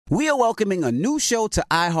We are welcoming a new show to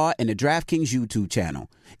iHeart and the DraftKings YouTube channel.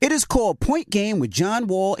 It is called Point Game with John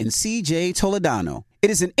Wall and CJ Toledano. It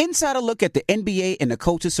is an insider look at the NBA and the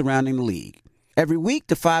coaches surrounding the league. Every week,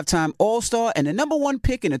 the 5-time All-Star and the number one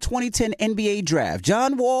pick in the 2010 NBA Draft,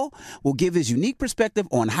 John Wall, will give his unique perspective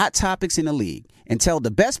on hot topics in the league and tell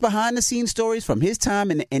the best behind-the-scenes stories from his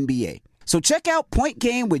time in the NBA. So check out Point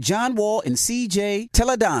Game with John Wall and CJ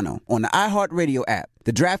Toledano on the iHeartRadio app,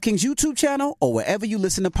 the DraftKings YouTube channel, or wherever you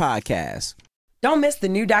listen to podcasts. Don't miss the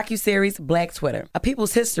new docuseries Black Twitter, A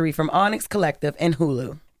People's History from Onyx Collective and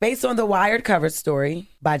Hulu. Based on the Wired cover story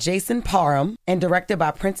by Jason Parham and directed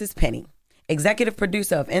by Princess Penny. Executive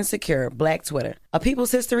producer of Insecure, Black Twitter. A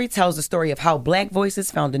People's History tells the story of how Black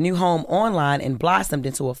voices found a new home online and blossomed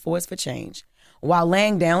into a force for change, while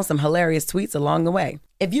laying down some hilarious tweets along the way.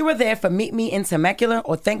 If you were there for Meet Me in Temecula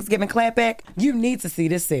or Thanksgiving Clapback, you need to see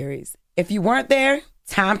this series. If you weren't there,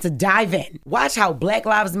 time to dive in. Watch how Black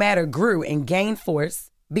Lives Matter grew and gained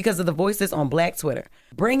force because of the voices on Black Twitter,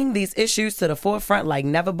 bringing these issues to the forefront like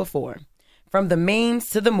never before. From the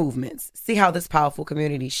memes to the movements, see how this powerful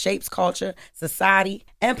community shapes culture, society,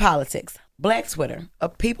 and politics. Black Twitter, A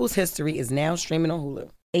People's History, is now streaming on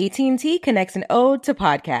Hulu. AT&T connects an ode to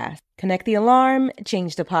podcast. Connect the alarm,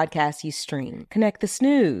 change the podcast you stream. Connect the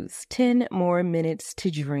snooze, 10 more minutes to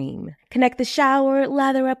dream. Connect the shower,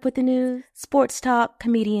 lather up with the news, sports talk,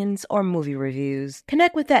 comedians, or movie reviews.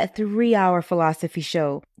 Connect with that 3-hour philosophy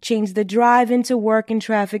show. Change the drive into work and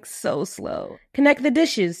traffic so slow. Connect the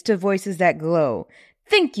dishes to voices that glow.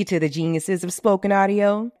 Thank you to the geniuses of spoken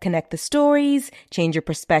audio. Connect the stories, change your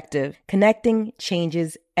perspective. Connecting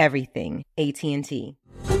changes everything. AT&T.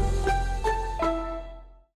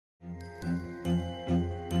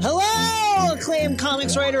 Hello, acclaimed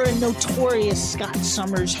comics writer and notorious Scott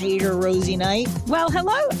Summers hater, Rosie Knight. Well,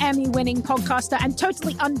 hello, Emmy-winning podcaster and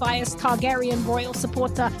totally unbiased Targaryen royal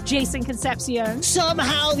supporter, Jason Concepcion.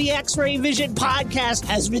 Somehow the X-Ray Vision podcast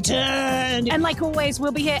has returned. And like always,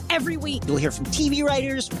 we'll be here every week. You'll hear from TV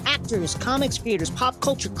writers, actors, comics creators, pop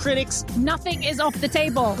culture critics. Nothing is off the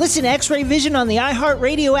table. Listen to X-Ray Vision on the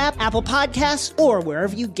iHeartRadio app, Apple Podcasts, or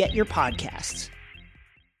wherever you get your podcasts.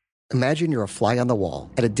 Imagine you're a fly on the wall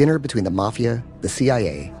at a dinner between the mafia, the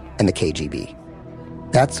CIA, and the KGB.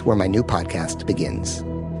 That's where my new podcast begins.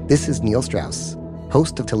 This is Neil Strauss,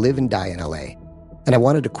 host of To Live and Die in LA, and I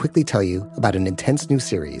wanted to quickly tell you about an intense new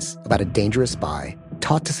series about a dangerous spy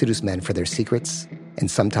taught to seduce men for their secrets and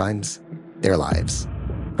sometimes their lives.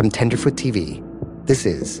 From Tenderfoot TV, this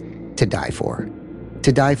is To Die For.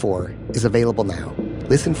 To Die For is available now.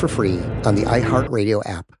 Listen for free on the iHeartRadio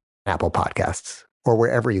app, Apple Podcasts, or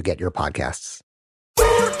wherever you get your podcasts.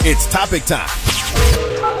 It's topic time.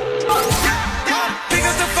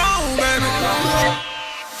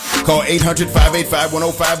 Call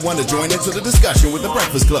 800-585-1051 to join into the discussion with The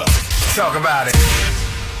Breakfast Club. Talk about it.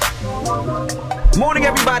 Morning,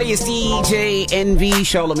 everybody. It's DJ NV,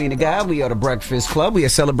 Charlamagne the God. We are The Breakfast Club. We are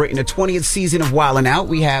celebrating the 20th season of Wildin' Out.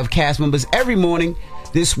 We have cast members every morning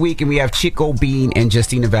this week, and we have Chico Bean and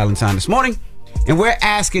Justina Valentine this morning. And we're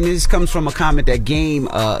asking, this comes from a comment that Game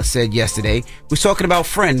said yesterday. We're talking about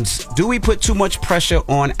friends. Do we put too much pressure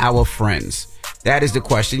on our friends? That is the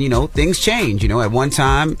question. You know, things change. You know, at one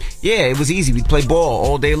time, yeah, it was easy. We'd play ball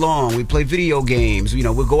all day long. We'd play video games. You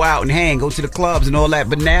know, we'd go out and hang, go to the clubs and all that.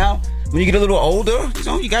 But now, when you get a little older, you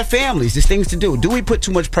know, you got families. There's things to do. Do we put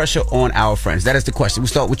too much pressure on our friends? That is the question. We'll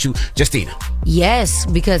start with you, Justina. Yes,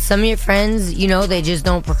 because some of your friends, you know, they just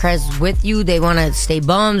don't progress with you. They want to stay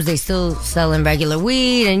bums. They still selling regular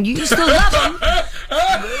weed, and you still love them.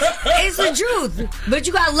 It's the truth. But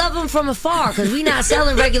you gotta love them from afar, because we not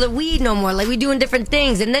selling regular weed no more. Like, we doing different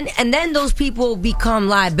things. And then those people become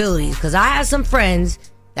liabilities. Because I have some friends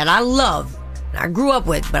that I love, I grew up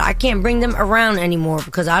with, but I can't bring them around anymore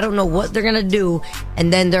because I don't know what they're gonna do,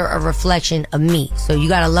 and then they're a reflection of me. So you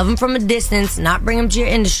gotta love them from a distance, not bring them to your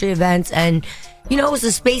industry events, and you know, it's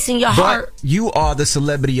a space in your heart. But you are the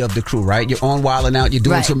celebrity of the crew, right? You're on Wildin' Out. You're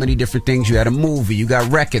doing so many different things. You had a movie. You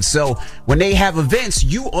got records. So when they have events,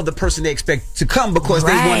 you are the person they expect to come because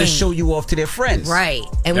they want to show you off to their friends. Right.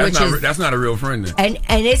 And that's not a real friend then.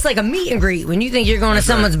 And it's like a meet and greet when you think you're going to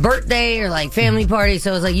someone's birthday or like family party.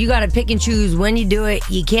 So it's like you got to pick and choose when you do it.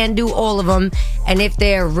 You can't do all of them. And if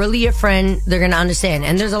they're really your friend, they're going to understand.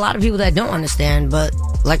 And there's a lot of people that don't understand. But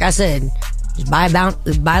like I said, just buy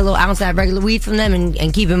a little ounce of regular weed from them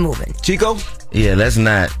and keep it moving. Chico? Yeah, let's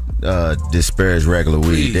not disparage regular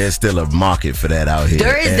weed. There's still a market for that out here.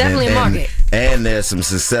 There is definitely a market. And there's some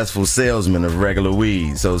successful salesmen of regular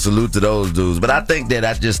weed. So salute to those dudes. But I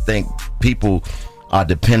just think people are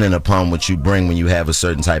dependent upon what you bring when you have a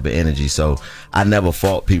certain type of energy. So I never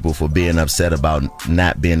fault people for being upset about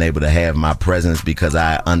not being able to have my presence, because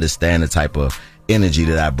I understand the type of energy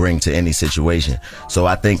that I bring to any situation. So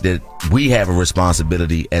I think that we have a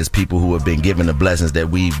responsibility as people who have been given the blessings that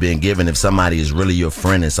we've been given. If somebody is really your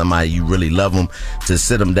friend and somebody you really love them, to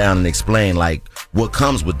sit them down and explain like what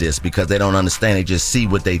comes with this, because they don't understand. They just see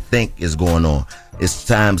what they think is going on. It's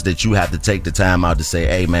times that you have to take the time out to say,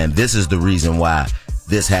 hey man, this is the reason why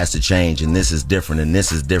this has to change, and this is different, and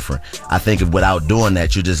this is different. I think if without doing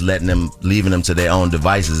that, you're just leaving them to their own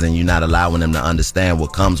devices, and you're not allowing them to understand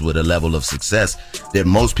what comes with a level of success that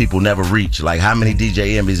most people never reach. Like, how many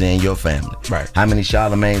DJ Envy's in your family? Right. How many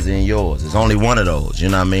Charlemagne's in yours? There's only one of those, you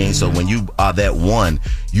know what I mean? Mm-hmm. So when you are that one,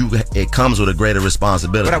 it comes with a greater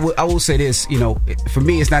responsibility. But I will say this, for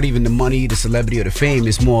me, it's not even the money, the celebrity, or the fame.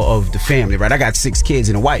 It's more of the family, right? I got 6 kids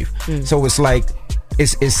and a wife. So it's like,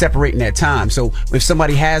 it's separating that time. So if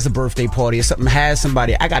somebody has a birthday party or something has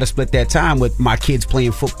somebody, I got to split that time with my kids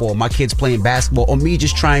playing football, my kids playing basketball, or me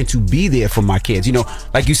just trying to be there for my kids.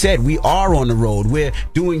 Like you said, we are on the road. We're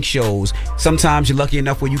doing shows. Sometimes you're lucky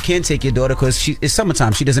enough where you can take your daughter because it's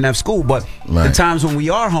summertime. She doesn't have school. But right. The times when we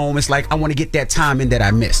are home, it's like I want to get that time in that I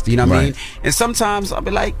missed. You know what I mean? And sometimes I'll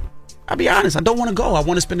be honest, I don't want to go. I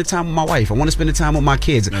want to spend the time with my wife. I want to spend the time with my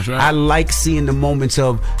kids. That's right. I like seeing the moments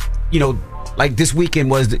of, like this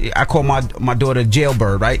weekend I call my daughter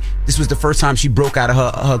Jailbird, right? This was the first time she broke out of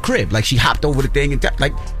her crib. Like, she hopped over the thing and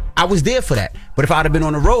like, I was there for that. But if I'd have been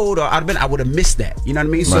on the road, or I would have missed that. You know what I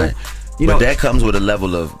mean? Right. So, but that comes with a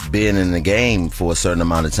level of being in the game for a certain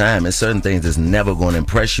amount of time. And certain things that's never going to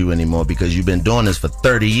impress you anymore because you've been doing this for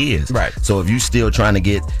 30 years. Right. So if you still trying to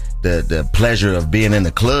get the pleasure of being in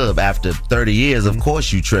the club after 30 years, of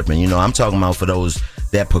course you tripping. I'm talking about for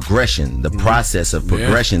that progression, the process of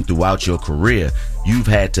progression throughout your career. You've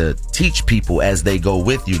had to teach people as they go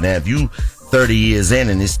with you. Now, if you 30 years in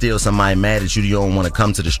and there's still somebody mad at you don't want to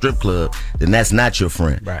come to the strip club, then that's not your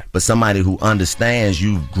friend. Right. But somebody who understands,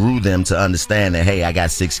 you grew them to understand that, hey, I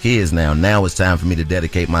got 6 kids now. Now it's time for me to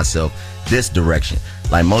dedicate myself this direction.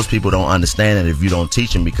 Like, most people don't understand it if you don't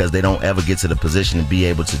teach them, because they don't ever get to the position to be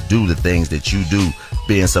able to do the things that you do,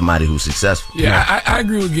 being somebody who's successful. Yeah, I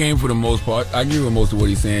agree with Game for the most part. I agree with most of what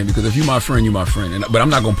he's saying, because if you're my friend, you're my friend. But I'm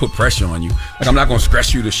not going to put pressure on you. Like, I'm not going to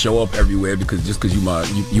stress you to show up everywhere because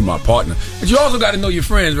you my partner. But you also got to know your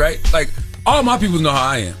friends, right? Like, all my people know how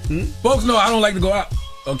I am. Folks know I don't like to go out.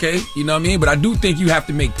 Okay, you know what I mean? But I do think you have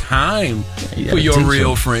to make time for your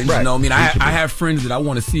real friends. Right. You know what I mean? I have friends that I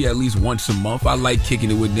want to see at least once a month. I like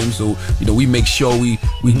kicking it with them, so we make sure we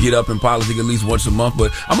get up and politic at least once a month.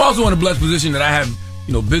 But I'm also in a blessed position that I have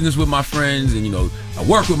business with my friends, and I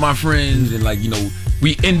work with my friends, and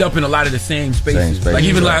we end up in a lot of the same spaces. Like,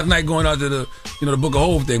 even last night going out to the the Book of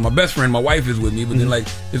Hov thing, my best friend, my wife is with me, but then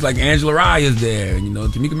it's like Angela Rye is there, and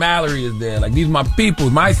Tamika Mallory is there. Like, these are my people.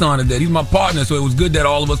 My son is there. These are my partners. So it was good that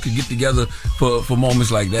all of us could get together for moments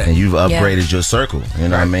like that. And you've upgraded your circle. You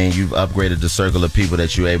know what I mean? You've upgraded the circle of people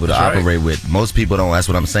that you're able to operate with. Most people don't. That's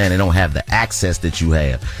what I'm saying. They don't have the access that you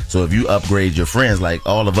have. So if you upgrade your friends, like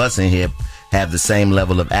all of us in here have the same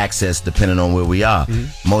level of access depending on where we are.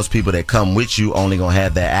 Most people that come with you only gonna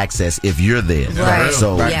have that access if you're there. Right.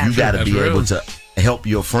 So you gotta be able to help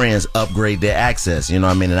your friends upgrade their access. You know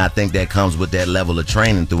what I mean? And I think that comes with that level of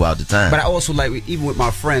training throughout the time. But I also like, even with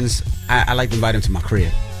my friends, I like to invite them to my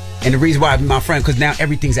crib. And the reason why I'm my friend, because now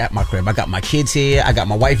everything's at my crib. I got my kids here. I got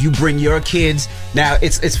my wife. You bring your kids. Now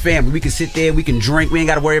it's family. We can sit there. We can drink. We ain't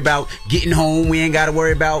got to worry about getting home. We ain't got to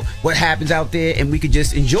worry about what happens out there. And we could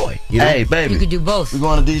just enjoy. Hey, baby. You could do both. We're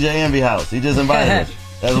going to DJ Envy house. He just invited us.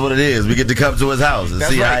 That's what it is. We get to come to his house and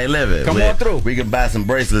see how he live it. Come on through. We can buy some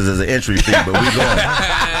bracelets as an entry fee, but we going.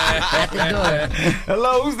 At the door.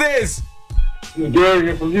 Hello, who's this?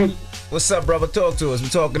 Gary from Houston. What's up, brother? Talk to us. We're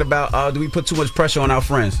talking about do we put too much pressure on our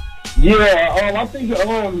friends? Yeah, I think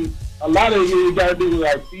a lot of it got to do with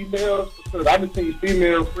like females, because I've been seeing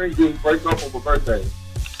female friends just break up over birthdays.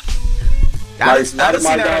 A lot of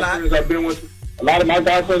my guy friends I've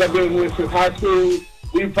been with since high school,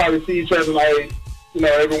 we probably see each other like,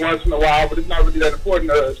 every once in a while, but it's not really that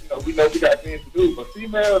important to us. We know we got things to do, but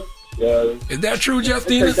females, is that true,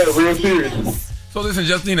 Justina? Take that real serious. So listen,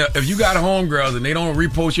 Justina, if you got homegirls and they don't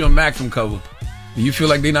repost your Maxim cover, do you feel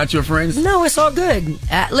like they're not your friends? No, it's all good.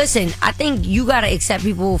 Listen, I think you got to accept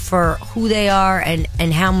people for who they are and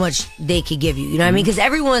how much they could give you. You know what I mean? Because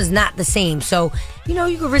everyone's not the same. So, you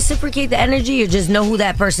can reciprocate the energy or just know who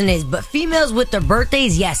that person is. But females with their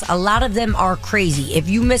birthdays, yes, a lot of them are crazy. If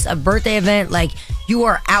you miss a birthday event, like, you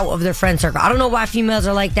are out of their friend circle. I don't know why females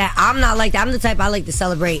are like that. I'm not like that. I'm the type I like to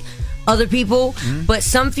celebrate other people, but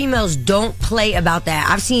some females don't play about that.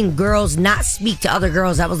 I've seen girls not speak to other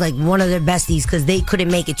girls that was like one of their besties because they couldn't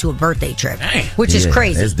make it to a birthday trip, which is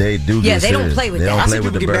crazy. They do. Yeah, they don't play with that. I see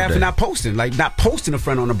people get mad for not posting, like not posting a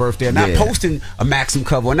friend on a birthday, or not posting a Maxim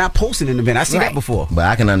cover, or not posting an event. I see that before. But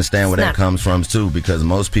I can understand where that comes from too, because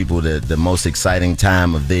most people, the most exciting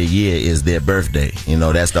time of their year is their birthday. You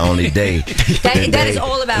know, that's the only day. that is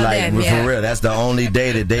all about them. For real, that's the only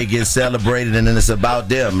day that they get celebrated, and then it's about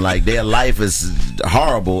them. Like their life is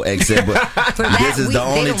horrible, except this is the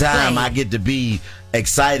only time I get to be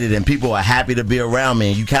excited and people are happy to be around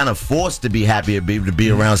me, and you kind of forced to be happy to be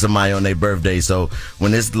around somebody on their birthday. So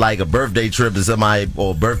when it's like a birthday trip to somebody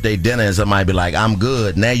or birthday dinner and somebody be like, I'm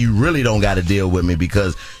good, now you really don't got to deal with me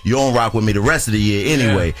because you don't rock with me the rest of the year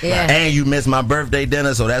anyway, and you miss my birthday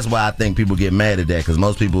dinner. So that's why I think people get mad at that, because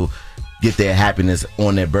most people get their happiness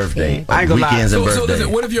on their birthday, I ain't gonna weekends lie. and birthdays. So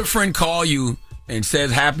listen, what if your friend call you and says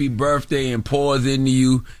happy birthday and pours into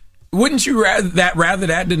you? Wouldn't you rather that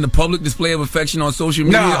than the public display of affection on social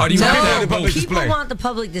media? No, or do you no, people want the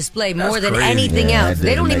public display more than crazy. anything else.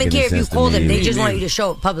 They don't even care if you call them. They just Me want you to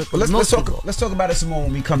show it publicly. Well, let's talk about it some more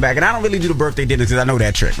when we come back. And I don't really do the birthday dinners because I know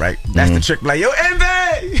that trick, right? That's the trick. Like, yo,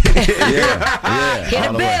 Envy! Get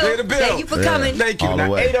a bill. Get a bill. Thank you for coming. Thank you.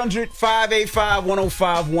 Now,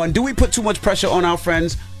 800-585-1051. Do we put too much pressure on our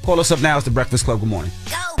friends? Call us up now. It's The Breakfast Club. Good morning.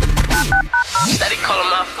 Steady calling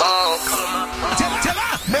my phone.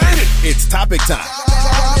 It's topic time.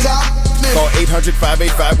 Call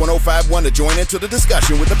 800-585-1051 to join into the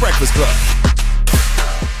discussion with The Breakfast Club.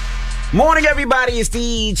 Morning, everybody. It's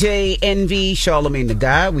DJ NV, Charlamagne the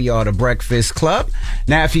God. We are The Breakfast Club.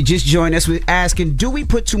 Now, if you just joined us, we're asking, do we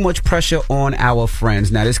put too much pressure on our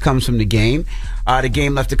friends? Now, this comes from The Game. The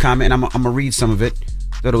Game left a comment, and I'm going to read some of it.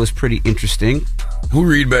 Thought it was pretty interesting. Who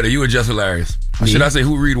read better, you or Just Hilarious? Or should I say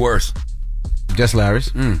who read worse? Just Hilarious.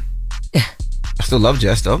 I still love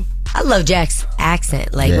Jess, though. I love Jack's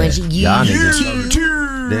accent. Like when she that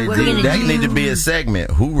need to be a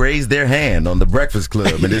segment. Who raised their hand on The Breakfast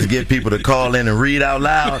Club and just get people to call in and read out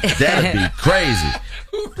loud? That'd be crazy.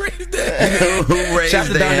 Who raised their Shout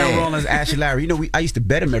out to Donnell hand? Rollins, Ashley Larry. You know, I used to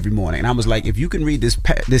bet him every morning, and I was like, if you can read this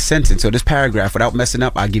sentence or this paragraph without messing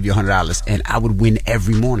up, I'll give you $100, and I would win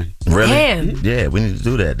every morning. Really? Damn. Yeah, we need to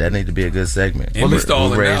do that. That need to be a good segment. Well, he's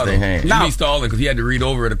stalling Who raised now. their hand? He's stalling because he had to read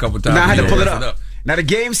over it a couple times. Now I had to pull it mess up. Now, The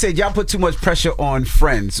Game said y'all put too much pressure on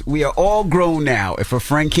friends. We are all grown now. If a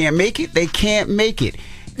friend can't make it, they can't make it.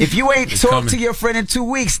 If you ain't talked to your friend in 2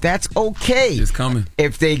 weeks, that's okay. It's coming.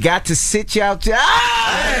 If they got to sit you out to...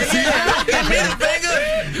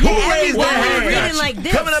 Who raised their hand? Like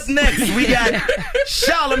this. Coming up next, we got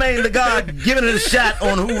Charlamagne the God giving it a shot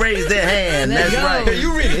on who raised their hand. That's right. Hey,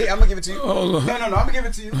 you read it. Hey, I'm going to give it to you. No, I'm going to give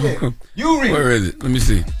it to you. Yeah. You read it. Where is it? Let me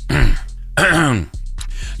see.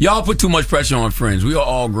 Y'all put too much pressure on friends. We are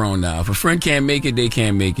all grown now. If a friend can't make it, they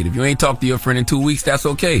can't make it. If you ain't talked to your friend in 2 weeks, that's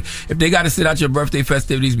okay. If they got to sit out your birthday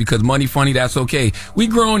festivities because money funny, that's okay. We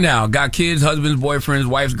grown now. Got kids, husbands, boyfriends,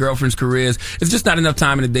 wives, girlfriends, careers. It's just not enough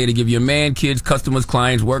time in the day to give your man, kids, customers,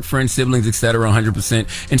 clients, work friends, siblings, etc.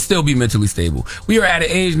 100% and still be mentally stable. We are at an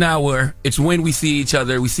age now where it's when we see each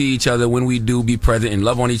other, when we do be present and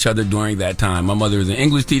love on each other during that time. My mother is an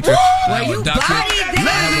English teacher. Well, you Ladies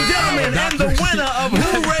and gentlemen, and the winner of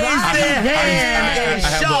Who Raised Their Hand,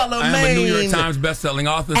 Charlamagne. I am a New York Times best-selling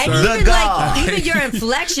author, and sir. even your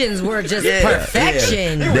inflections were just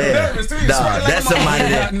perfection.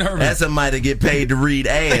 That's somebody to get paid to read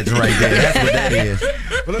ads right there. That's what that is.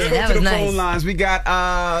 Well, let's go to the phone lines. We got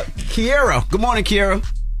Kiera. Good morning, Kiera.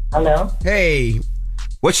 Hello. Hey.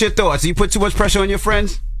 What's your thoughts? Do you put too much pressure on your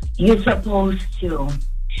friends? You're supposed to.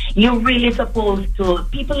 You're really supposed to.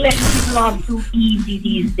 People let people off too easy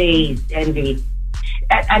these days, Envy.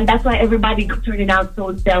 And that's why everybody turning out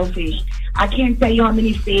so selfish. I can't tell you how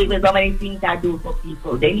many favors, how many things I do for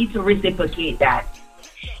people. They need to reciprocate that.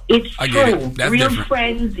 It's true. Real different.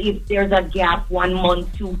 Friends, if there's a gap, 1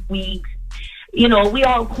 month, 2 weeks, you know, we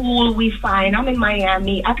all cool, we fine. I'm in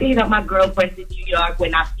Miami. I can hit up my girlfriends in New York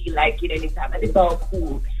when I feel like it anytime, and it's all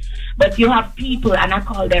cool. But you have people, and I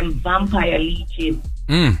call them vampire leeches.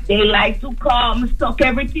 They like to come, suck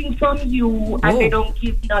everything from you, and they don't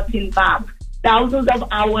give nothing back. Thousands of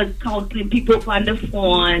hours counseling people on the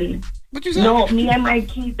phone. No, me and my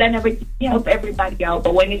kids and everything help everybody out.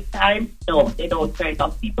 But when it's time, no, they don't turn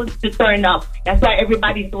up. People to turn up. That's why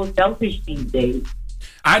everybody's so selfish these days.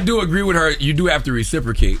 I do agree with her. You do have to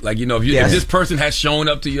reciprocate. Like, you know, if this person has shown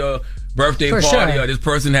up to your birthday party or this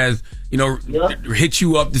person has, you know, hit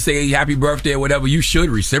you up to say happy birthday or whatever, you should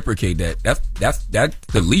reciprocate that. That's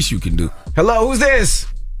the least you can do. Hello, who's this?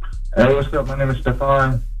 Hey, what's up? My name is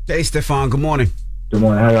Stefan. Hey, Stefan. Good morning. Good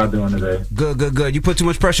morning. How y'all doing today? Good. You put too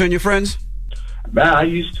much pressure on your friends? Man, I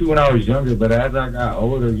used to when I was younger, but as I got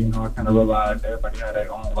older, I kind of realized everybody had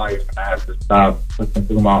their own life, and I had to stop looking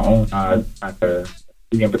through my own eyes, kind of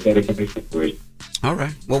be empathetic in this situation. All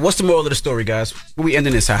right. Well, what's the moral of the story, guys? Where we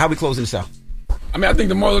ending this out? How we closing this out? I mean, I think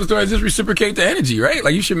the moral of the story is just reciprocate the energy, right?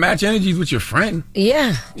 Like, you should match energies with your friend.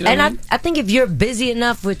 Yeah. You know and I think if you're busy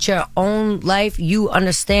enough with your own life, you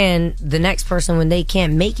understand the next person when they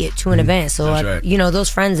can't make it to an event. So, That's right. those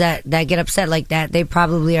friends that get upset like that, they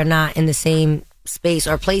probably are not in the same space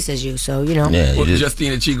or place as you. So, Well,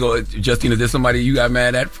 Justina Chico, there's somebody you got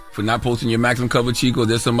mad at for not posting your Maximum Cover, Chico?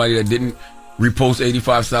 There's somebody that didn't repost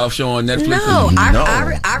 85 South Show on Netflix? No,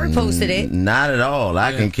 I reposted it. Not at all.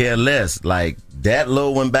 I can care less. Like, that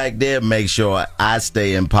little one back there makes sure I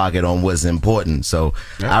stay in pocket on what's important. So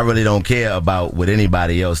I really don't care about what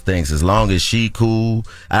anybody else thinks. As long as she cool.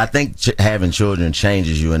 I think having children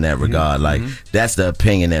changes you in that regard. Like, that's the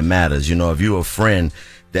opinion that matters. If you're a friend,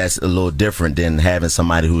 that's a little different than having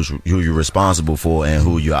somebody who you're responsible for and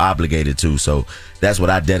who you're obligated to. So that's what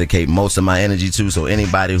I dedicate most of my energy to. So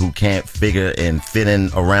anybody who can't figure and fit in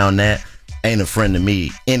around that ain't a friend to me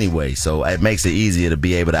anyway. So it makes it easier to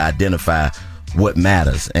be able to identify what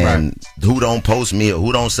matters and who don't post me or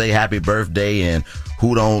who don't say happy birthday and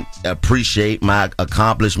who don't appreciate my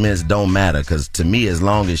accomplishments don't matter, because to me, as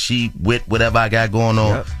long as she with whatever I got going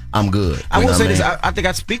on, I'm good. I will say this. I think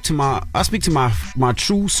I speak to my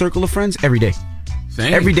true circle of friends every day.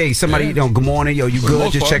 Same. Every day, somebody, good morning, you For the good,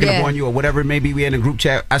 most just part. checking up on you or whatever it may be. We in a group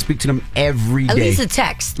chat. I speak to them every day. At least a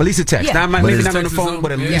text. Yeah. Maybe not on the phone,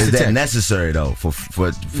 but at least a Is text. that necessary though for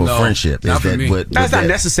No, friendship? not Is for that me. That's not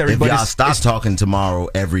necessary, If but y'all it's- stop talking tomorrow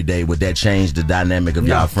every day, would that change the dynamic of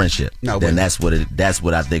y'all friendship? No, then but- that's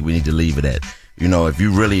what I think we need to leave it at. If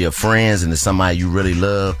you really are friends and it's somebody you really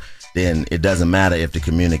love, then it doesn't matter if the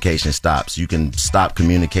communication stops. You can stop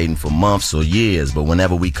communicating for months or years, but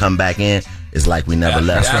whenever we come back in, it's like we never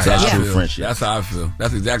left. That's true friendship. That's how I feel.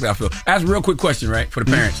 That's exactly how I feel. Ask a real quick question, right, for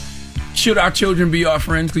the parents. Should our children be our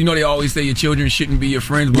friends? Because they always say your children shouldn't be your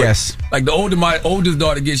friends. But Yes. Like the older my oldest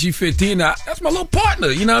daughter gets, she's 15 now. That's my little partner.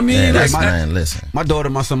 You know what I mean? Man, listen. My daughter,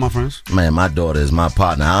 my son, my friends. Man, my daughter is my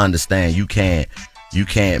partner. I understand you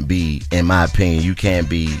can't be, in my opinion, you can't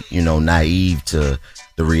be, naive to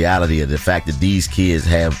the reality of the fact that these kids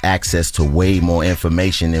have access to way more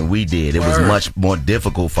information than we did. It was much more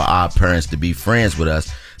difficult for our parents to be friends with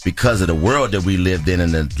us because of the world that we lived in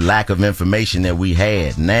and the lack of information that we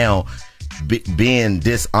had. Now, being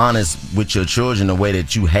dishonest with your children the way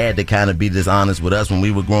that you had to kind of be dishonest with us when we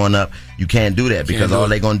were growing up, you can't do that because all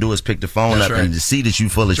they're going to do is pick the phone up and see that you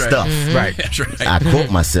full of stuff. Right. That's right. I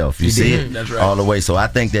quote myself. You see it? That's right. All the way. So I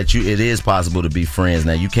think that it is possible to be friends.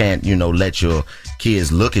 Now, you can't, let your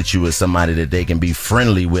kids look at you as somebody that they can be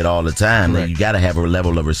friendly with all the time. Now, you got to have a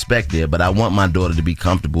level of respect there. But I want my daughter to be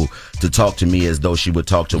comfortable to talk to me as though she would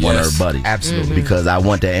talk to one of her buddies. Absolutely. Because I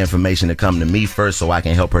want that information to come to me first so I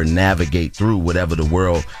can help her navigate through whatever the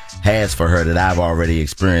world has for her that I've already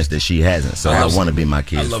experienced that she hasn't. So I want to be my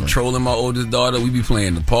kid's I love friend. trolling my oldest daughter. We be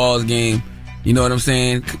playing the pause game. You know what I'm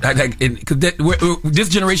saying? Because this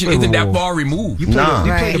generation isn't that far removed. You play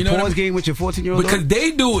the You know what I pause mean? game with your 14-year-old? Because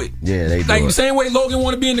they do it. Yeah, they do Like it. the same way Logan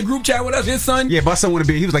want to be in the group chat with us, his son. Yeah, my son want to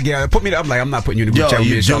be. He was like, "Yeah, put me." I'm like, "I'm not putting you in the group chat with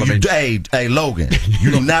me and Charlamagne." Hey, Logan,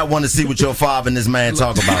 you do not want to see what your father and this man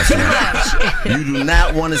talk about, son. You do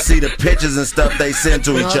not want to see the pictures and stuff they send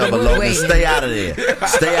to each other, Logan. Stay out of there.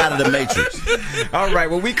 Stay out of the matrix. All right,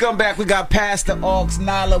 when we come back, we got Pastor Ox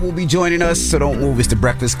Nala will be joining us, so don't move. It's the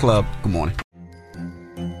Breakfast Club. Good morning.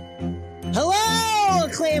 Hello,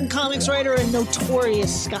 acclaimed comics writer and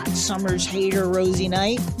notorious Scott Summers hater, Rosie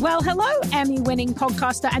Knight. Well, hello, Emmy-winning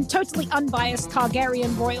podcaster and totally unbiased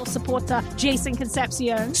Targaryen royal supporter, Jason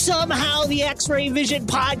Concepcion. Somehow the X-Ray Vision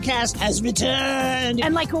podcast has returned.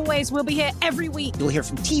 And like always, we'll be here every week. You'll hear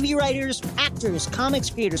from TV writers, actors, comics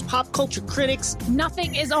creators, pop culture critics.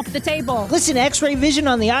 Nothing is off the table. Listen to X-Ray Vision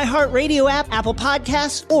on the iHeartRadio app, Apple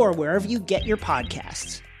Podcasts, or wherever you get your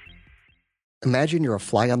podcasts. Imagine you're a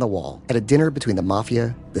fly on the wall at a dinner between the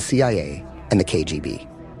mafia, the CIA, and the KGB.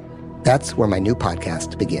 That's where my new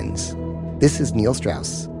podcast begins. This is Neil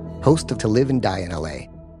Strauss, host of To Live and Die in LA,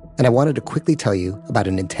 and I wanted to quickly tell you about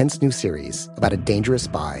an intense new series about a dangerous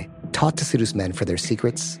spy taught to seduce men for their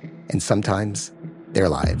secrets and sometimes their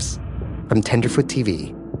lives. From Tenderfoot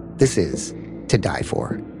TV, this is To Die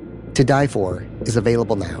For. To Die For is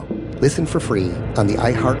available now. Listen for free on the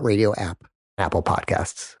iHeartRadio app, Apple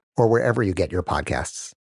Podcasts, or wherever you get your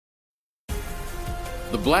podcasts.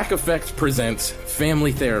 The Black Effect presents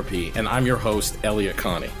Family Therapy, and I'm your host, Elliot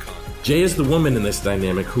Connie. Jay is the woman in this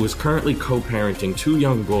dynamic who is currently co-parenting 2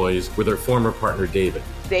 young boys with her former partner, David.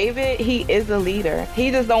 David, he is a leader. He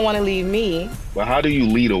just don't want to leave me. But how do you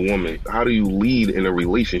lead a woman? How do you lead in a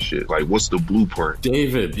relationship? Like, what's the blueprint?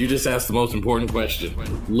 David, you just asked the most important question.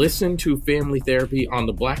 Listen to Family Therapy on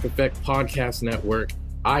the Black Effect Podcast Network,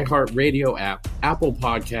 iHeartRadio app, Apple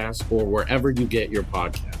Podcasts, or wherever you get your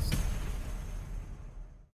podcasts.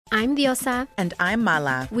 I'm Diosa. And I'm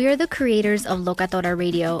Mala. We are the creators of Locatora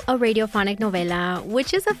Radio, a radiophonic novela,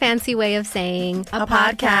 which is a fancy way of saying a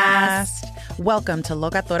podcast. Welcome to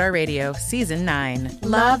Locatora Radio, Season 9.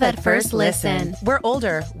 Love at first listen. We're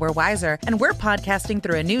older, we're wiser, and we're podcasting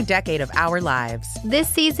through a new decade of our lives. This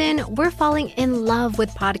season, we're falling in love with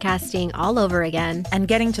podcasting all over again. And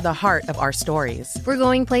getting to the heart of our stories. We're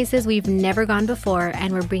going places we've never gone before,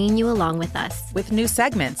 and we're bringing you along with us. With new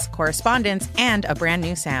segments, correspondence, and a brand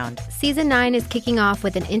new sound. Season 9 is kicking off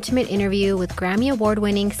with an intimate interview with Grammy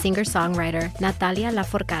Award-winning singer-songwriter Natalia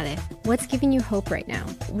Lafourcade. What's giving you hope right now?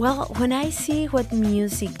 Well, when I see what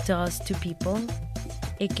music does to people,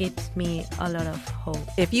 it gives me a lot of hope.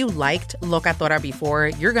 If you liked Locatora before,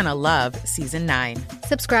 you're gonna love Season 9.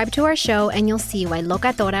 Subscribe to our show and you'll see why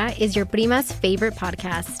Locatora is your prima's favorite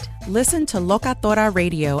podcast. Listen to Locatora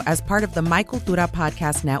Radio as part of the My Cultura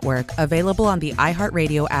Podcast Network, available on the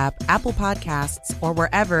iHeartRadio app, Apple Podcasts, or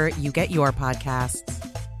wherever you get your podcasts.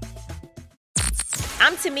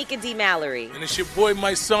 I'm Tamika D. Mallory. And it's your boy,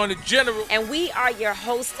 my son, the General. And we are your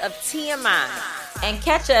hosts of TMI. And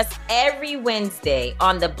catch us every Wednesday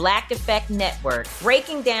on the Black Effect Network,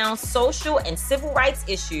 breaking down social and civil rights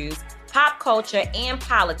issues, pop culture, and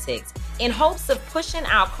politics in hopes of pushing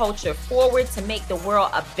our culture forward to make the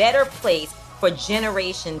world a better place for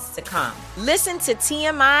generations to come. Listen to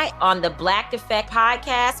TMI on the Black Effect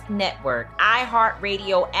Podcast Network,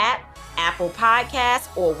 iHeartRadio app, Apple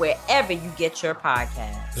Podcasts, or wherever you get your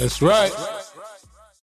podcasts. That's right.